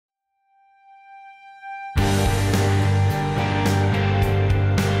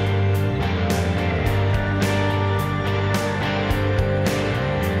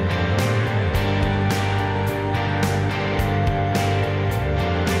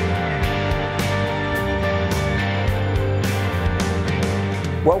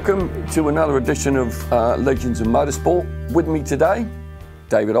Welcome to another edition of Legends of Motorsport. With me today,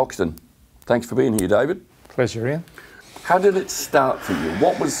 David Oxton. Thanks for being here, David. Pleasure, Ian. How did it start for you?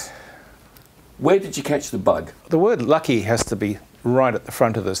 Where did you catch the bug? The word lucky has to be right at the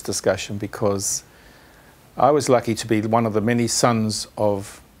front of this discussion, because I was lucky to be one of the many sons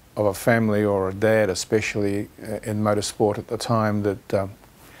of a family, or a dad especially, in motorsport at the time that,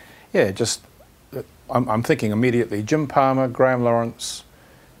 I'm thinking immediately Jim Palmer, Graham Lawrence,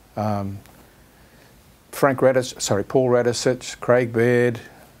 Paul Radisich, Craig Baird,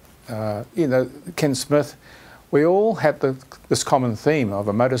 Ken Smith. We all had this common theme of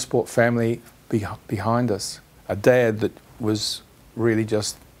a motorsport family behind us. A dad that was really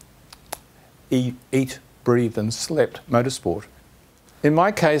just eat, breathed and slept motorsport. In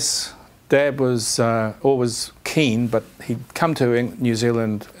my case, Dad was always keen, but he'd come to New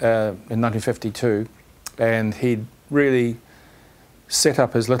Zealand in 1952, and he'd really set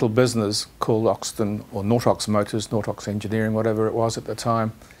up his little business called Oxton, or Nautox Motors, Nautox Engineering, whatever it was at the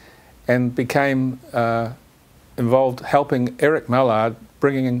time, and became involved helping Eric Mallard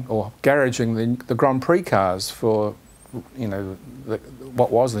bringing or garaging the Grand Prix cars for, what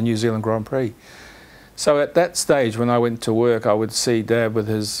was the New Zealand Grand Prix. So at that stage, when I went to work, I would see Dad with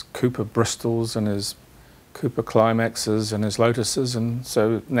his Cooper Bristols and his Cooper Climaxes and his Lotuses, and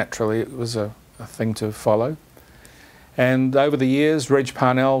so naturally it was a thing to follow. And over the years, Reg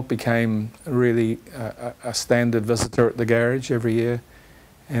Parnell became really a standard visitor at the garage every year,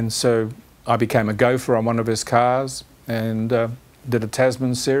 and so I became a gopher on one of his cars and did a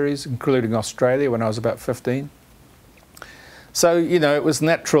Tasman series, including Australia, when I was about 15. So, it was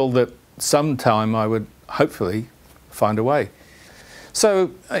natural that sometime I would hopefully find a way.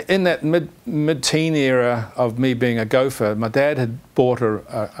 So in that mid-teen era of me being a gopher, my dad had bought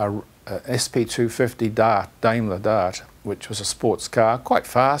a SP250 Dart, Daimler Dart, which was a sports car, quite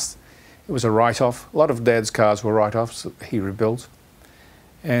fast. It was a write-off. A lot of Dad's cars were write-offs that he rebuilt.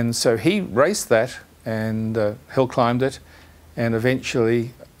 And so he raced that and hill climbed it, and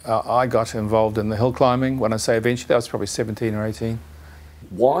eventually I got involved in the hill climbing. When I say eventually, I was probably 17 or 18.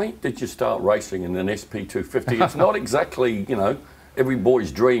 Why did you start racing in an SP250? It's not exactly, every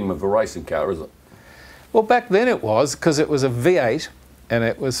boy's dream of a racing car, is it? Well, back then it was, because it was a V8 and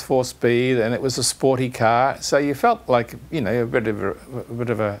it was 4-speed and it was a sporty car. So you felt like, a bit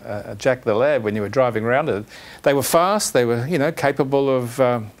of a Jack the Lad when you were driving around it. They were fast, they were, capable of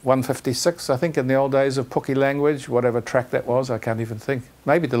 156, I think, in the old days of Pookie language, whatever track that was, I can't even think.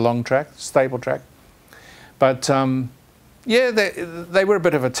 Maybe the long track, stable track. But yeah, they were a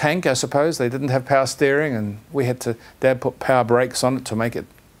bit of a tank, I suppose. They didn't have power steering, and we had to, Dad put power brakes on it to make it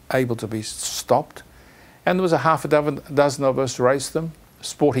able to be stopped. And there was a half a dozen of us raced them,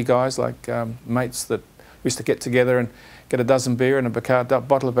 sporty guys like mates that used to get together and get a dozen beer and a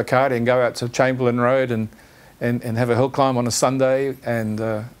bottle of Bacardi and go out to Chamberlain Road and have a hill climb on a Sunday, and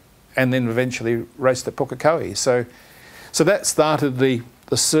then eventually race at Pukekohe. So that started the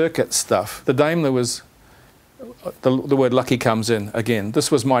circuit stuff. The Daimler was, the word lucky comes in again.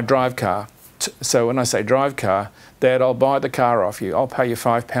 This was my drive car. So when I say drive car, Dad, I'll buy the car off you. I'll pay you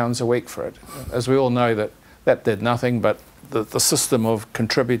 £5 a week for it. As we all know, that did nothing, but the system of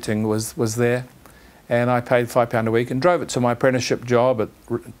contributing was there. And I paid £5 a week and drove it to my apprenticeship job at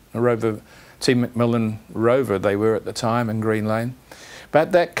Rover, T. Macmillan Rover they were at the time, in Green Lane.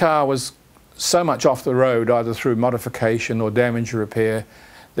 But that car was so much off the road, either through modification or damage repair,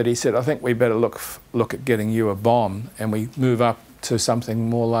 that he said, I think we better look at getting you a bomb, and we move up to something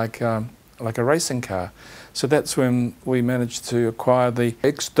more like a racing car. So that's when we managed to acquire the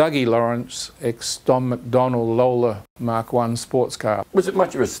ex-Dougie Lawrence, ex-Don McDonnell Lola Mark I sports car. Was it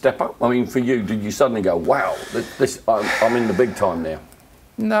much of a step up? I mean, for you, did you suddenly go, wow, I'm in the big time now?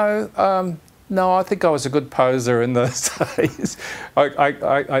 No, I think I was a good poser in those days. I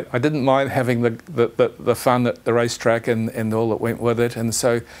didn't mind having the fun at the racetrack and all that went with it, and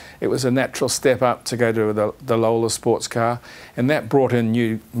so it was a natural step up to go to the Lola sports car, and that brought in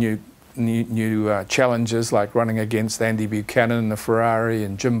new challenges, like running against Andy Buchanan in the Ferrari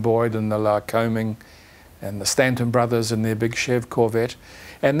and Jim Boyd in the Lycoming and the Stanton brothers in their big Chev Corvette.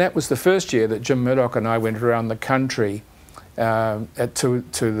 And that was the first year that Jim Murdoch and I went around the country to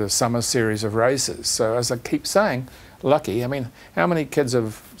the summer series of races. So as I keep saying, lucky. I mean, how many kids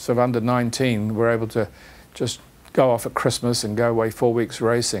of sort of under 19 were able to just go off at Christmas and go away 4 weeks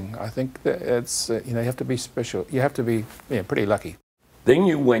racing? I think that it's, you have to be special. You have to be pretty lucky. Then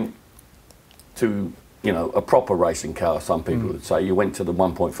you went to, a proper racing car, some people would say. You went to the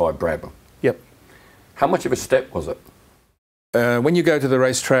 1.5 Brabham. Yep. How much of a step was it? When you go to the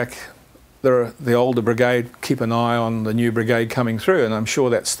racetrack, the older brigade keep an eye on the new brigade coming through, and I'm sure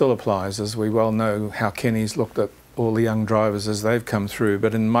that still applies, as we well know how Kenny's looked at all the young drivers as they've come through.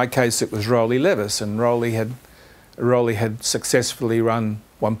 But in my case, it was Rolly Levis, and Rolly had successfully run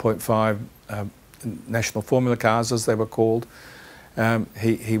 1.5 national formula cars, as they were called.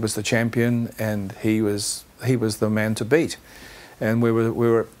 He was the champion, and he was the man to beat. And we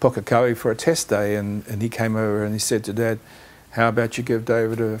were at Pukekohe for a test day, and he came over and he said to Dad, "How about you give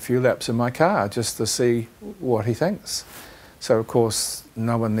David a few laps in my car just to see what he thinks?" So of course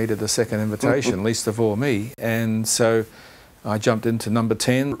no one needed a second invitation, least of all me. And so I jumped into number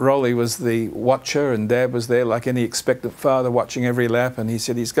 10. Rolly was the watcher, and Dad was there like any expectant father, watching every lap. And he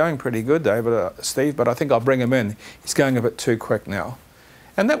said, "He's going pretty good, David, Steve, but I think I'll bring him in. He's going a bit too quick now."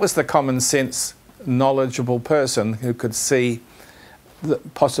 And that was the common sense, knowledgeable person who could see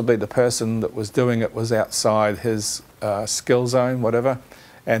that possibly the person that was doing it was outside his skill zone, whatever,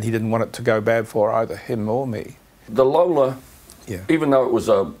 and he didn't want it to go bad for either him or me. The Lola, Yeah. even though it was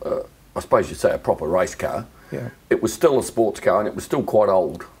I suppose you'd say a proper race car, Yeah. it was still a sports car, and it was still quite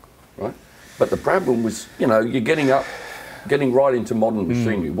old, right? But the Brabham was, you know, you're getting right into modern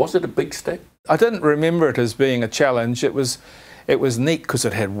machinery. Was it a big step? I didn't remember it as being a challenge. It was neat because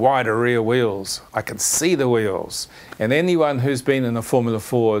it had wider rear wheels. I could see the wheels. And anyone who's been in a Formula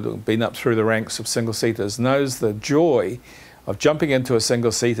Ford or been up through the ranks of single-seaters knows the joy of jumping into a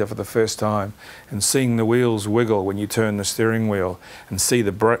single-seater for the first time and seeing the wheels wiggle when you turn the steering wheel, and see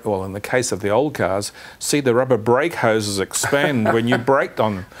the brake, well, in the case of the old cars, see the rubber brake hoses expand when you braked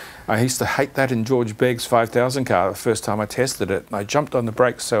on them. I used to hate that in George Begg's 5000 car the first time I tested it. And I jumped on the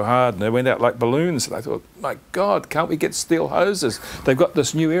brakes so hard and they went out like balloons. And I thought, my God, can't we get steel hoses? They've got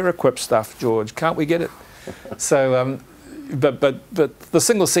this new air-equipped stuff, George. Can't we get it? So, but the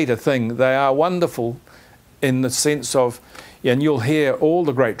single-seater thing, they are wonderful in the sense of, and you'll hear all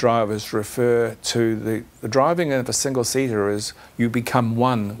the great drivers refer to the driving of a single-seater is you become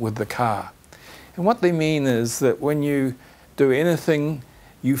one with the car. And what they mean is that when you do anything,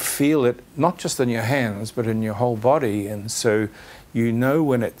 you feel it not just in your hands but in your whole body, and so you know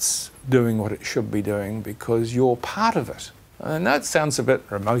when it's doing what it should be doing because you're part of it. I know it sounds a bit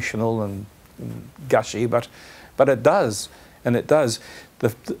emotional and gushy, but it does, and it does.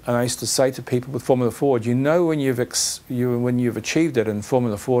 And I used to say to people with Formula Ford, you know when you've achieved it in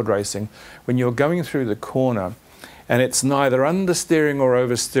Formula Ford racing, when you're going through the corner and it's neither understeering or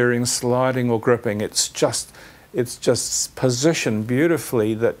oversteering, sliding or gripping, it's just positioned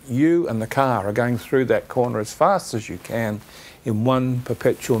beautifully that you and the car are going through that corner as fast as you can in one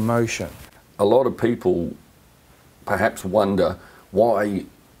perpetual motion. A lot of people perhaps wonder why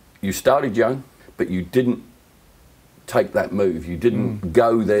you started young, but you didn't take that move. You didn't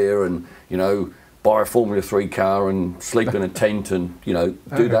go there and, you know, buy a Formula 3 car and sleep in a tent and, you know,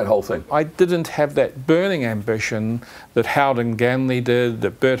 do that whole thing. I didn't have that burning ambition that Howden Ganley did,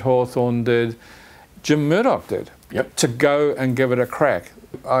 that Bert Hawthorne did, Jim Murdoch did, to go and give it a crack.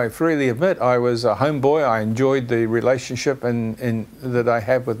 I freely admit I was a homeboy. I enjoyed the relationship that I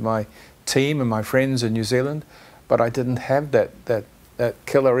have with my team and my friends in New Zealand, but I didn't have that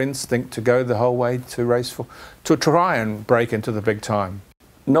killer instinct to go the whole way to race to try and break into the big time.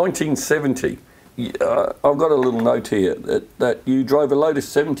 1970, I've got a little note here that you drove a Lotus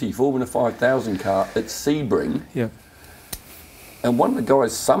 70 Formula 5000 car at Sebring. Yeah. And one of the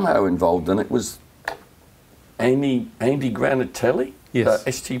guys somehow involved in it was Andy Granatelli, yes,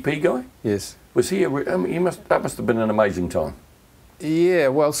 the STP guy. Yes. Was he? That must have been an amazing time. Yeah.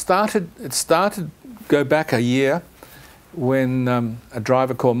 Well, it started go back a year when a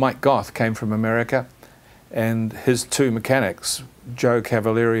driver called Mike Goth came from America, and his two mechanics, Joe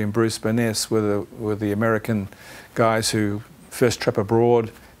Cavalieri and Bruce Burness, were the American guys who first trip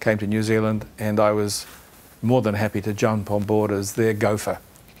abroad came to New Zealand, and I was more than happy to jump on board as their gopher.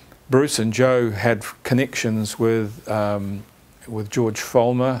 Bruce and Joe had connections with George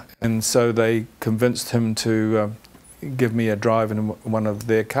Follmer, and so they convinced him to give me a drive in one of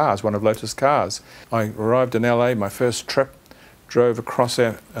their cars, one of Lotus cars. I arrived in LA, my first trip, drove across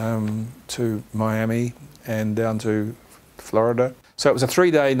to Miami and down to Florida. So it was a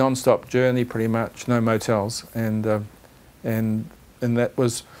 3-day non-stop journey, pretty much, no motels, and that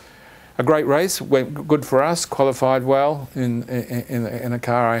was a great race. Went good for us, qualified well in a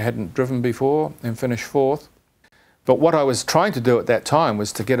car I hadn't driven before, and finished 4th. But what I was trying to do at that time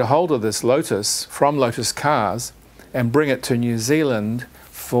was to get a hold of this Lotus from Lotus Cars and bring it to New Zealand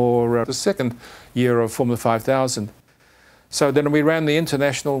for the second year of Formula 5000. So then we ran the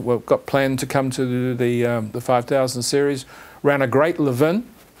international, well, got planned to come to the 5000 series, ran a great Levin,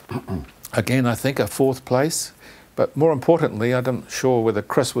 again I think a 4th place, But more importantly, I'm not sure whether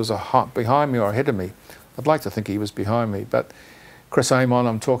Chris was behind me or ahead of me. I'd like to think he was behind me, but Chris Amon,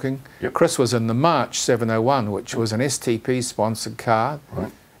 I'm talking. Yep. Chris was in the March 701, which was an STP-sponsored car,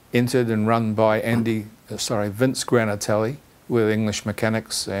 Right. entered and run by Vince Granatelli with English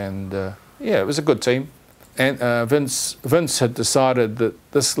Mechanics, and yeah, it was a good team. And Vince had decided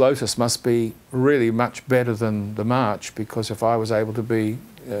that this Lotus must be really much better than the March, because if I was able to be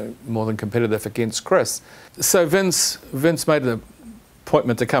more than competitive against Chris. So Vince made an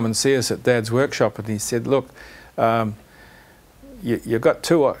appointment to come and see us at Dad's workshop, and he said, look, you've got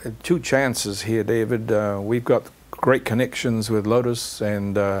two chances here, David. We've got great connections with Lotus,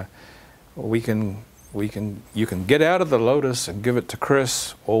 and you can get out of the Lotus and give it to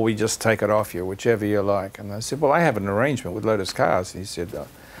Chris, or we just take it off you, whichever you like. And I said, well, I have an arrangement with Lotus Cars. He said,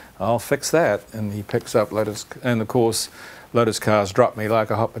 I'll fix that. And he picks up Lotus, and of course, Lotus Cars dropped me like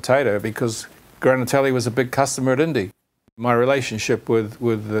a hot potato because Granatelli was a big customer at Indy. My relationship with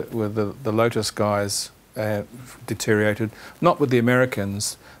the Lotus guys deteriorated, not with the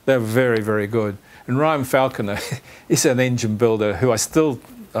Americans. They're very, very good. And Ryan Falconer is an engine builder who I still,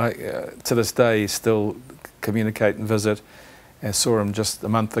 to this day, still communicate and visit. I saw him just a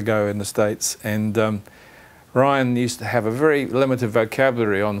month ago in the States. And Ryan used to have a very limited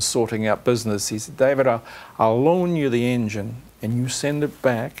vocabulary on sorting out business. He said, David, I'll loan you the engine and you send it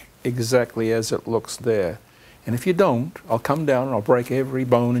back exactly as it looks there. And if you don't, I'll come down and I'll break every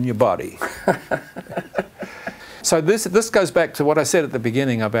bone in your body. So this goes back to what I said at the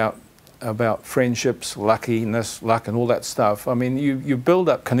beginning about friendships, luckiness, luck, and all that stuff. I mean, you build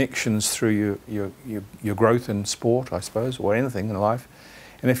up connections through your growth in sport, I suppose, or anything in life.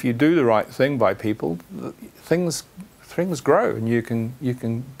 And if you do the right thing by people, things grow, and you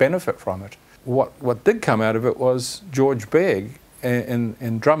can benefit from it. What did come out of it was George Begg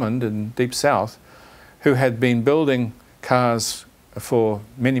in Drummond in Deep South, who had been building cars for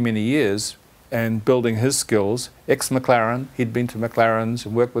many, many years and building his skills. Ex-McLaren, he'd been to McLaren's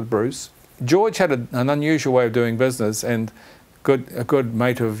and worked with Bruce. George had an unusual way of doing business, and a good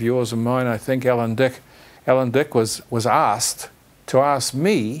mate of yours and mine, I think, Alan Dick was asked to ask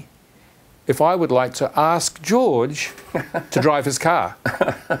me if I would like to ask George to drive his car.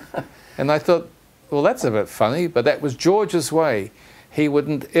 And I thought, well, that's a bit funny, but that was George's way. He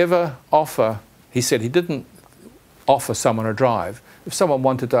wouldn't ever offer, he said he didn't offer someone a drive. If someone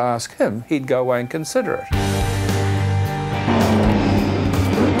wanted to ask him, he'd go away and consider it.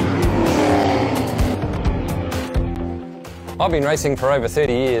 I've been racing for over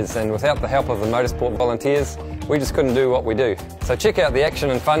 30 years, and without the help of the motorsport volunteers, we just couldn't do what we do. So check out the action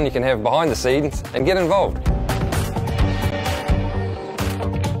and fun you can have behind the scenes and get involved.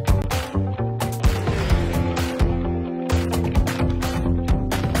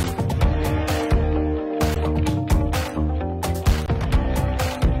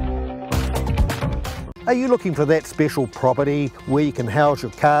 Are you looking for that special property where you can house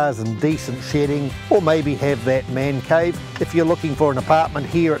your cars in decent shedding, or maybe have that man cave? If you're looking for an apartment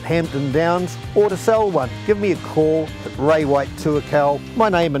here at Hampton Downs, or to sell one, give me a call at Ray White Tuakau. My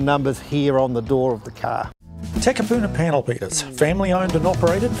name and number's here on the door of the car. Takapuna Panel Beaters, family owned and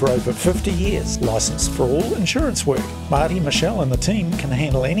operated for over 50 years, licensed for all insurance work. Marty, Michelle and the team can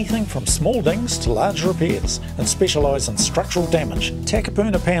handle anything from small dings to large repairs and specialise in structural damage.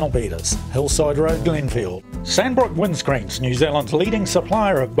 Takapuna Panel Beaters, Hillside Road, Glenfield. Sandbrook Windscreens, New Zealand's leading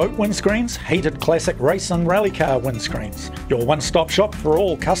supplier of boat windscreens, heated classic race and rally car windscreens. Your one-stop shop for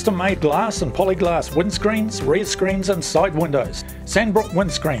all custom-made glass and polyglass windscreens, rear screens and side windows. Sandbrook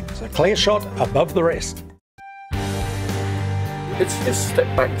Windscreens, a clear shot above the rest. Let's just step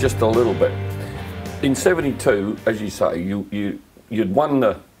back just a little bit. In '72, as you say, you'd won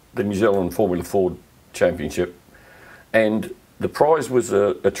the New Zealand Formula Ford Championship, and the prize was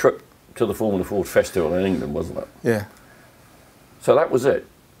a trip to the Formula Ford Festival in England, wasn't it? Yeah. So that was it.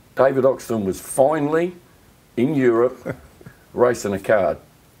 David Oxton was finally in Europe racing a car.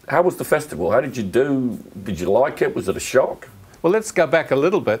 How was the festival? How did you do? Did you like it? Was it a shock? Well, let's go back a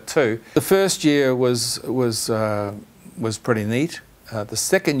little bit too. The first year was pretty neat. The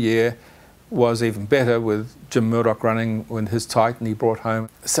second year was even better, with Jim Murdoch running when his Titan he brought home.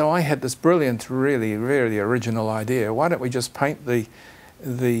 So I had this brilliant, really original idea. Why don't we just paint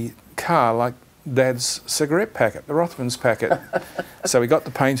the car like Dad's cigarette packet, the Rothmans packet? So we got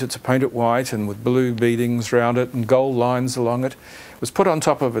the painter to paint it white and with blue beadings around it and gold lines along it. It was put on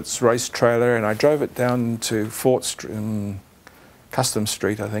top of its race trailer, and I drove it down to Fort Street, Custom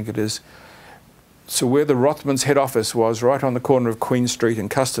Street, I think it is. So where the Rothmans head office was, right on the corner of Queen Street and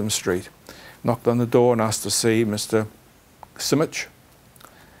Custom Street. Knocked on the door and asked to see Mr. Simic.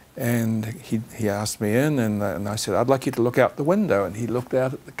 And he asked me in, and I said, I'd like you to look out the window. And he looked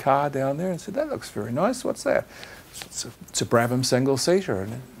out at the car down there and said, that looks very nice. What's that? It's a Brabham single-seater,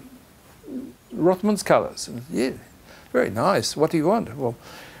 and Rothman's colours. And yeah, very nice. What do you want? Well,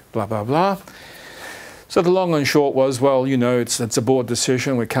 blah, blah, blah. So the long and short was, well, you know, it's a board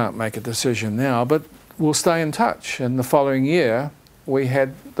decision. We can't make a decision now, but we'll stay in touch. And the following year, we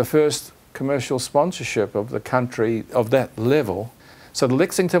had the first commercial sponsorship of the country of that level. So the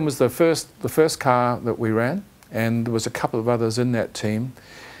Lexington was the first car that we ran, and there was a couple of others in that team.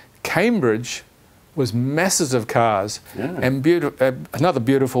 Cambridge was masses of cars, yeah. And another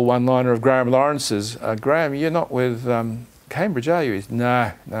beautiful one-liner of Graham Lawrence's. Graham, you're not with Cambridge, are you? He's,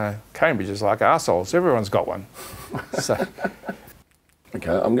 no, Cambridge is like arseholes. Everyone's got one. So.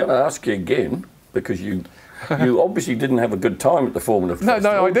 Okay, I'm going to ask you again, because you obviously didn't have a good time at the Formula Festival.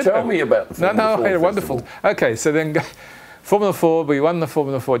 No, I didn't. Tell me about the Formula Ford I had a Festival. wonderful. Okay, so then Formula Ford, we won the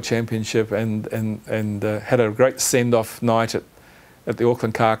Formula Ford Championship and had a great send-off night at the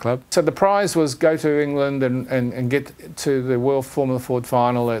Auckland Car Club. So the prize was go to England and get to the World Formula Ford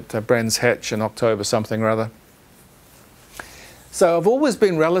final at Brands Hatch in October something or other. So I've always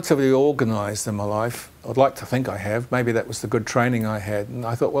been relatively organised in my life. I'd like to think I have. Maybe that was the good training I had. And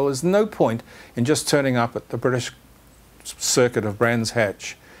I thought, well, there's no point in just turning up at the British circuit of Brands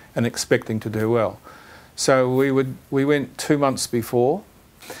Hatch and expecting to do well. So we went 2 months before.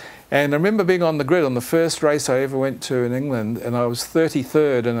 And I remember being on the grid on the first race I ever went to in England, and I was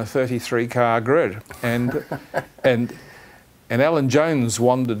 33rd in a 33-car grid. And Alan Jones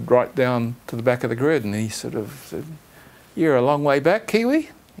wandered right down to the back of the grid, and he sort of said, "You're a long way back, Kiwi."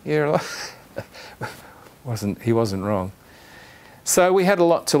 He wasn't wrong. So we had a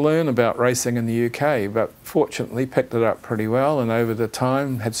lot to learn about racing in the UK, but fortunately picked it up pretty well, and over the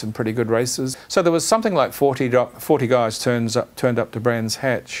time had some pretty good races. So there was something like 40 guys turned up to Brands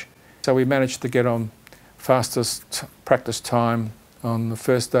Hatch. So we managed to get on fastest practice time on the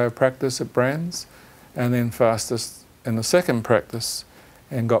first day of practice at Brands, and then fastest in the second practice,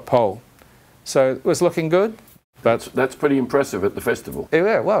 and got pole. So it was looking good. But that's pretty impressive at the festival.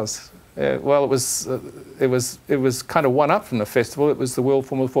 Yeah, it was. Well, it was kind of one up from the festival. It was the World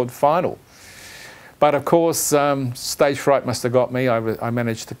Formula Ford final. But of course, stage fright must have got me. I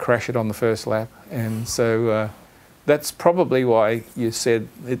managed to crash it on the first lap, and so that's probably why you said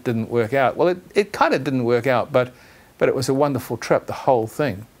it didn't work out. Well, it kind of didn't work out, but it was a wonderful trip, the whole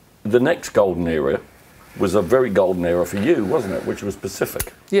thing. The next golden era was a very golden era for you, wasn't it? Which was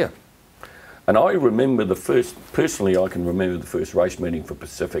Pacific. Yeah. And I remember personally I can remember the first race meeting for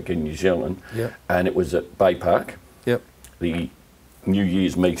Pacific in New Zealand. Yep. And it was at Bay Park. Yep. The New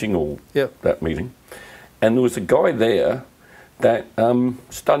Year's meeting, or yep. that meeting. And there was a guy there that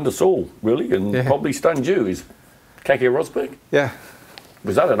stunned us all, really, and yeah. Probably stunned you, is Keke Rosberg. Yeah.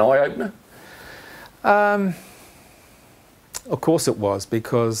 Was that an eye-opener? Of course it was,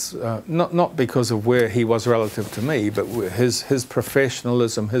 because not because of where he was relative to me, but his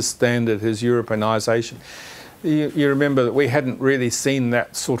professionalism, his standard, his Europeanisation. You remember that we hadn't really seen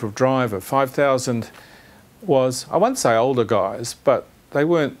that sort of driver. 5,000 was, I won't say older guys, but they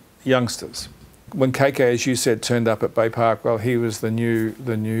weren't youngsters. When Keke, as you said, turned up at Bay Park, well, he was the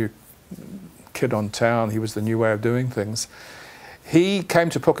new kid on town. He was the new way of doing things. He came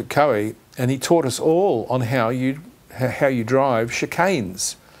to Pukekohe and he taught us all on how you drive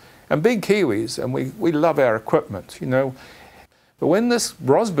chicanes. And big Kiwis, and we love our equipment, you know. But when this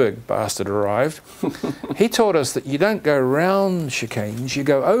Rosberg bastard arrived, he taught us that you don't go round chicanes, you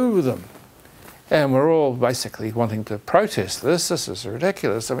go over them. And we're all basically wanting to protest this. This is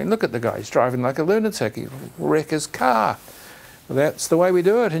ridiculous. I mean, look at the guy, he's driving like a lunatic, he'll wreck his car. Well, that's the way we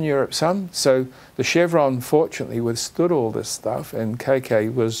do it in Europe, son. So the Chevron fortunately withstood all this stuff, and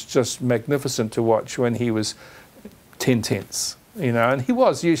Keke was just magnificent to watch when he was 10 tenths, you know, and he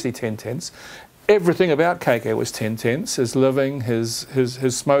was usually 10 tenths. Everything about Keke was 10 tenths, his living, his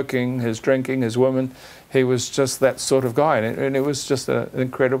smoking, his drinking, his women. He was just that sort of guy, and it was just an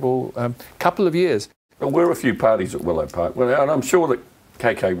incredible couple of years. There were a few parties at Willow Park, well, and I'm sure that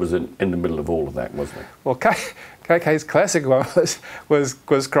Keke was in the middle of all of that, wasn't he? Well, Keke's classic one was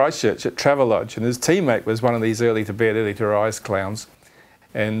Christchurch at Travelodge, and his teammate was one of these early to bed, early to rise clowns,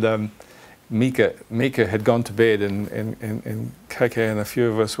 and Mika had gone to bed, and Keke and a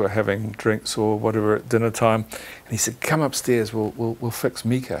few of us were having drinks or whatever at dinner time, and he said, "Come upstairs, we'll fix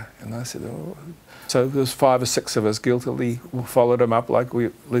Mika." And I said, "Oh." So there was 5 or 6 of us guiltily followed him up like we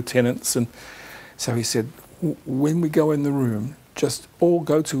lieutenants, and so he said, "When we go in the room, just all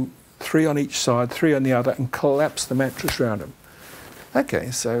go to 3 on each side, 3 on the other, and collapse the mattress round him."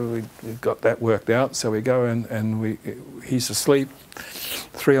 Okay, so we got that worked out. So we go in, and he's asleep.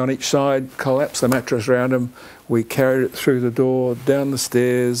 3 on each side, collapsed the mattress around him. We carried it through the door, down the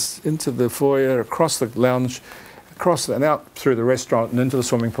stairs, into the foyer, across the lounge, and out through the restaurant and into the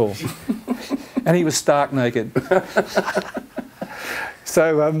swimming pool. And he was stark naked.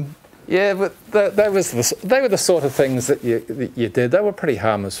 So, yeah, but they were the sort of things that you did. They were pretty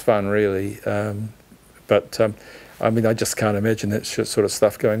harmless fun, really. I mean, I just can't imagine that sort of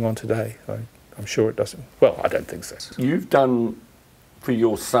stuff going on today. I'm sure it doesn't. Well, I don't think so. You've done for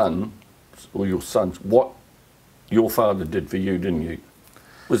your son, or your sons, what your father did for you, didn't you?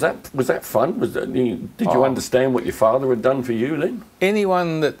 Was that fun? Did you understand what your father had done for you then?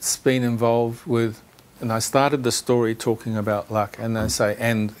 Anyone that's been involved with, and I started the story talking about luck, and I say,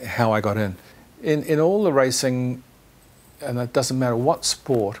 and how I got in. In all the racing, and it doesn't matter what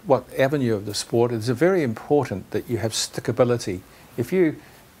sport, what avenue of the sport, it's very important that you have stickability. If you,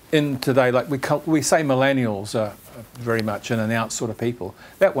 in today, like we say millennials are very much in and out sort of people,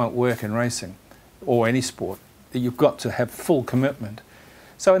 that won't work in racing or any sport. You've got to have full commitment.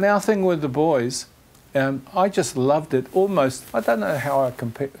 So in our thing with the boys, I just loved it almost, I don't know how I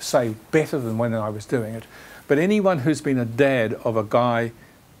can say better than when I was doing it, but anyone who's been a dad of a guy,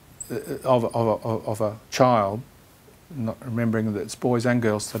 of a child, not remembering that it's boys and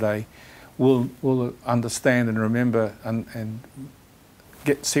girls today, will understand and remember and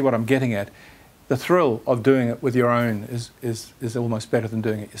see what I'm getting at. The thrill of doing it with your own is almost better than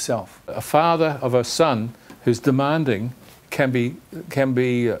doing it yourself. A father of a son who's demanding can be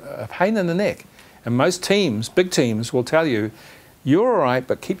a pain in the neck. And most teams, big teams, will tell you, you're all right,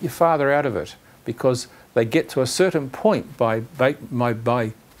 but keep your father out of it, because they get to a certain point by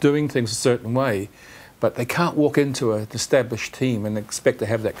doing things a certain way, but they can't walk into an established team and expect to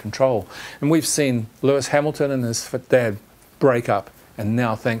have that control. And we've seen Lewis Hamilton and his dad break up and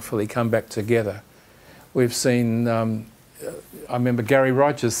now thankfully come back together. We've seen, I remember Gary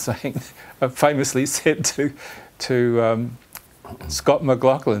Rogers saying, famously said to Scott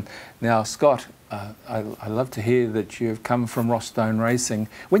McLaughlin, now Scott, I love to hear that you've come from Ross Stone Racing.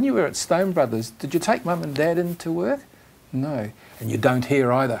 When you were at Stone Brothers, did you take Mum and Dad into work? No, and you don't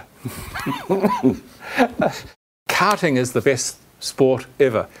here either. Karting is the best sport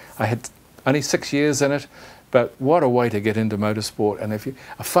ever. I had only 6 years in it, but what a way to get into motorsport. And if you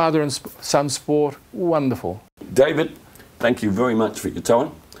a father and son sport, wonderful. David, thank you very much for your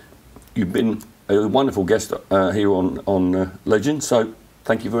time. You've been a wonderful guest here on Legends, so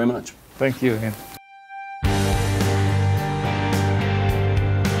thank you very much. Thank you, Ian.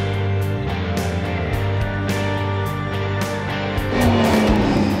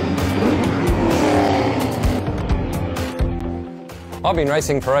 I've been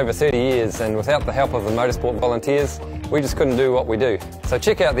racing for over 30 years, and without the help of the motorsport volunteers, we just couldn't do what we do. So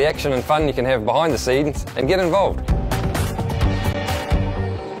check out the action and fun you can have behind the scenes and get involved.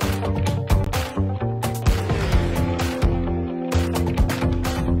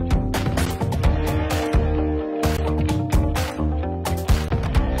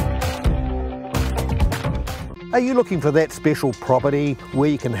 Are you looking for that special property where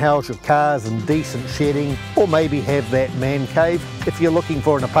you can house your cars and decent shedding, or maybe have that man cave? If you're looking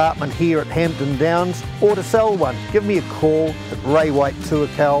for an apartment here at Hampton Downs or to sell one, give me a call at Ray White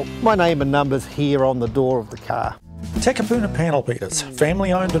Tuakau. My name and number's here on the door of the car. Takapuna Panel Beaters,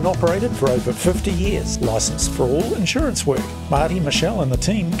 family owned and operated for over 50 years, licensed for all insurance work. Marty, Michelle and the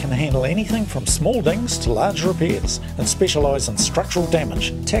team can handle anything from small dings to large repairs and specialise in structural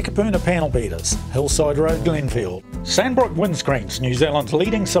damage. Takapuna Panel Beaters, Hillside Road, Glenfield. Sandbrook Windscreens, New Zealand's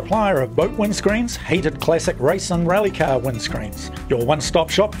leading supplier of boat windscreens, heated classic race and rally car windscreens. Your one-stop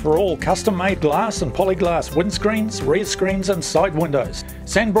shop for all custom-made glass and polyglass windscreens, rear screens and side windows.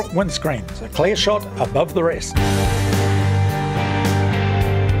 Sandbrook Windscreens, a clear shot above the rest.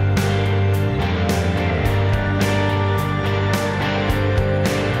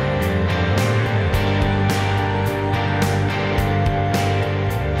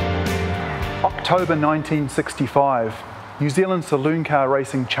 October 1965, New Zealand saloon car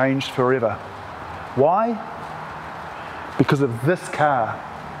racing changed forever. Why? Because of this car.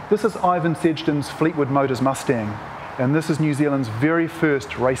 This is Ivan Sedgton's Fleetwood Motors Mustang, and this is New Zealand's very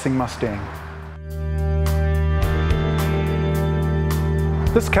first racing Mustang.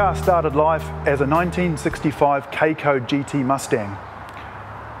 This car started life as a 1965 K-Code GT Mustang.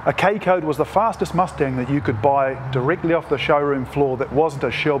 A K-Code was the fastest Mustang that you could buy directly off the showroom floor that wasn't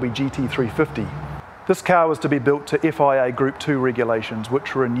a Shelby GT350. This car was to be built to FIA Group 2 regulations,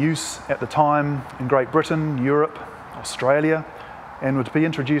 which were in use at the time in Great Britain, Europe, Australia, and would be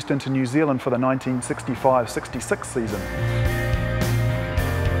introduced into New Zealand for the 1965-66 season.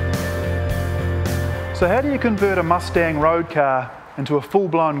 So how do you convert a Mustang road car into a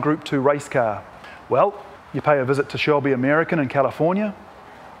full-blown Group 2 race car? Well, you pay a visit to Shelby American in California,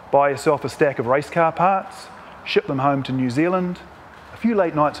 buy yourself a stack of race car parts, ship them home to New Zealand, a few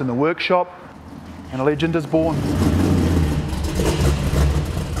late nights in the workshop, and a legend is born.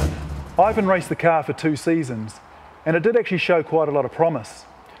 Ivan raced the car for 2 seasons, and it did actually show quite a lot of promise.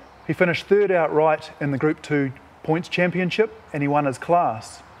 He finished 3rd outright in the Group 2 points championship, and he won his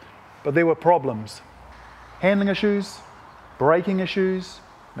class. But there were problems. Handling issues, braking issues,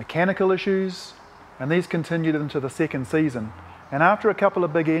 mechanical issues, and these continued into the 2nd season. And after a couple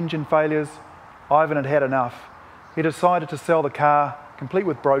of big engine failures, Ivan had had enough. He decided to sell the car, complete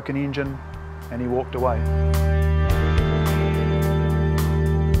with broken engine, and he walked away.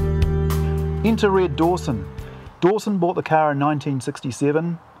 Enter Red Dawson. Dawson bought the car in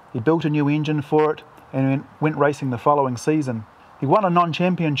 1967. He built a new engine for it and went racing the following season. He won a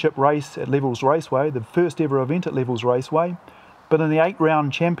non-championship race at Levels Raceway, the first ever event at Levels Raceway, but in the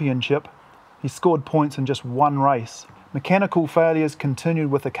 8-round championship, he scored points in just 1 race. Mechanical failures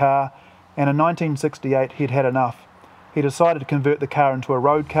continued with the car, and in 1968 he'd had enough. He decided to convert the car into a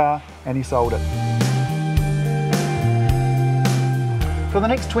road car, and he sold it. For the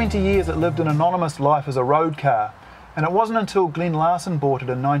next 20 years it lived an anonymous life as a road car, and it wasn't until Glenn Larson bought it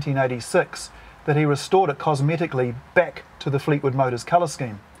in 1986 that he restored it cosmetically back to the Fleetwood Motors colour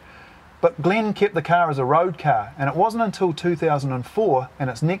scheme. But Glenn kept the car as a road car, and it wasn't until 2004 and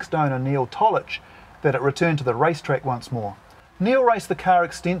its next owner Neil Tolich that it returned to the racetrack once more. Neil raced the car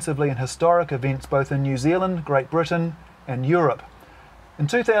extensively in historic events both in New Zealand, Great Britain and Europe. In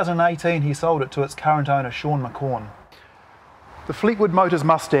 2018 he sold it to its current owner Sean McCorn. The Fleetwood Motors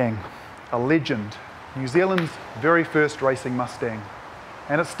Mustang, a legend, New Zealand's very first racing Mustang,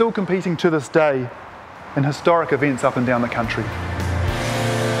 and it's still competing to this day in historic events up and down the country.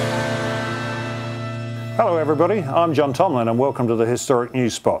 Hello everybody, I'm John Tomlin and welcome to the Historic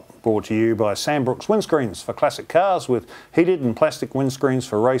News Spot, brought to you by Sandbrooks Windscreens for classic cars with heated and plastic windscreens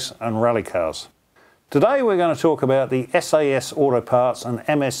for race and rally cars. Today we're going to talk about the SAS Auto Parts and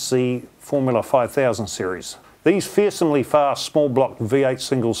MSC Formula 5000 series. These fearsomely fast small block V8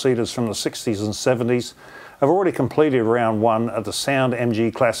 single-seaters from the 60s and 70s have already completed round 1 at the Sound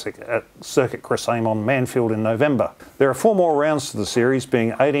MG Classic at Circuit Chris Amon Manfield in November. There are 4 more rounds to the series,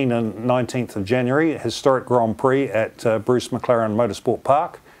 being 18th and 19th of January, Historic Grand Prix at Bruce McLaren Motorsport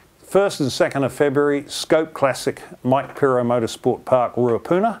Park. 1st and 2nd of February, Scope Classic, Mike Pirro Motorsport Park,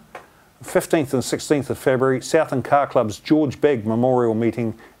 Ruapuna. 15th and 16th of February, Southern Car Club's George Begg Memorial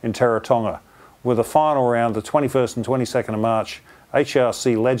Meeting in Tauratonga, with a final round the 21st and 22nd of March,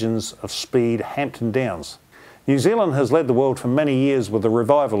 HRC Legends of Speed, Hampton Downs. New Zealand has led the world for many years with the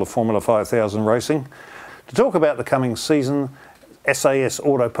revival of Formula 5000 racing. To talk about the coming season, SAS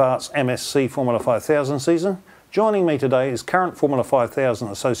Auto Parts MSC Formula 5000 season, joining me today is current Formula 5000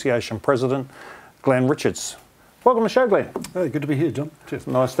 Association President, Glenn Richards. Welcome to the show, Glenn. Hey, good to be here, John. Cheers.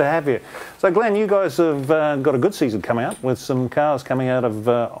 Nice to have you. So, Glenn, you guys have got a good season coming out with some cars coming out of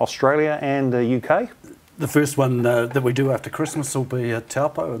Australia and UK. The first one that we do after Christmas will be at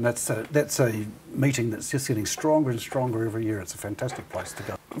Taupo, and that's a meeting that's just getting stronger and stronger every year. It's a fantastic place to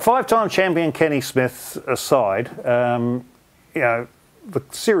go. 5-time champion Kenny Smith aside, you know, the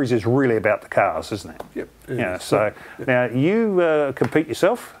series is really about the cars, isn't it? Yep. Yeah. So now you compete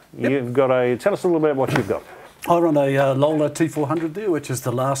yourself. Yep. You've got tell us a little bit about what you've got. I run a Lola T400 there, which is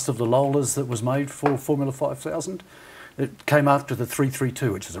the last of the Lolas that was made for Formula 5000. It came after the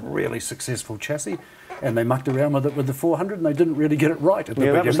 332, which is a really successful chassis, and they mucked around with it with the 400, and they didn't really get it right at the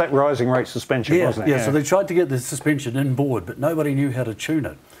beginning. That was that rising rate suspension, wasn't it? Yeah, so they tried to get the suspension inboard, but nobody knew how to tune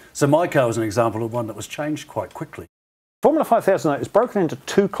it. So my car was an example of one that was changed quite quickly. Formula 5000 is broken into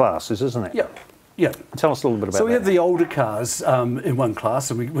 2 classes, isn't it? Yeah. Yeah. Tell us a little bit about that. So we have the older cars in one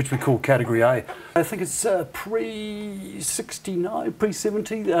class, which we call Category A. I think it's pre-69,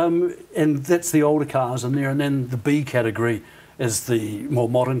 pre-70, and that's the older cars in there. And then the B category is the more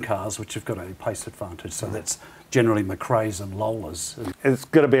modern cars, which have got a pace advantage. So that's generally McRae's and Lolas. It's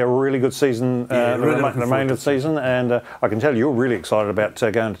going to be a really good season, the remainder of the season, and I can tell you're really excited about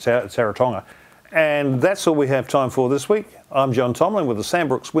going to Tauratonga. And that's all we have time for this week. I'm John Tomlin with the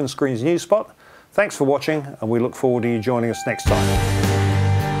Sandbrooks Windscreens News Spot. Thanks for watching, and we look forward to you joining us next time.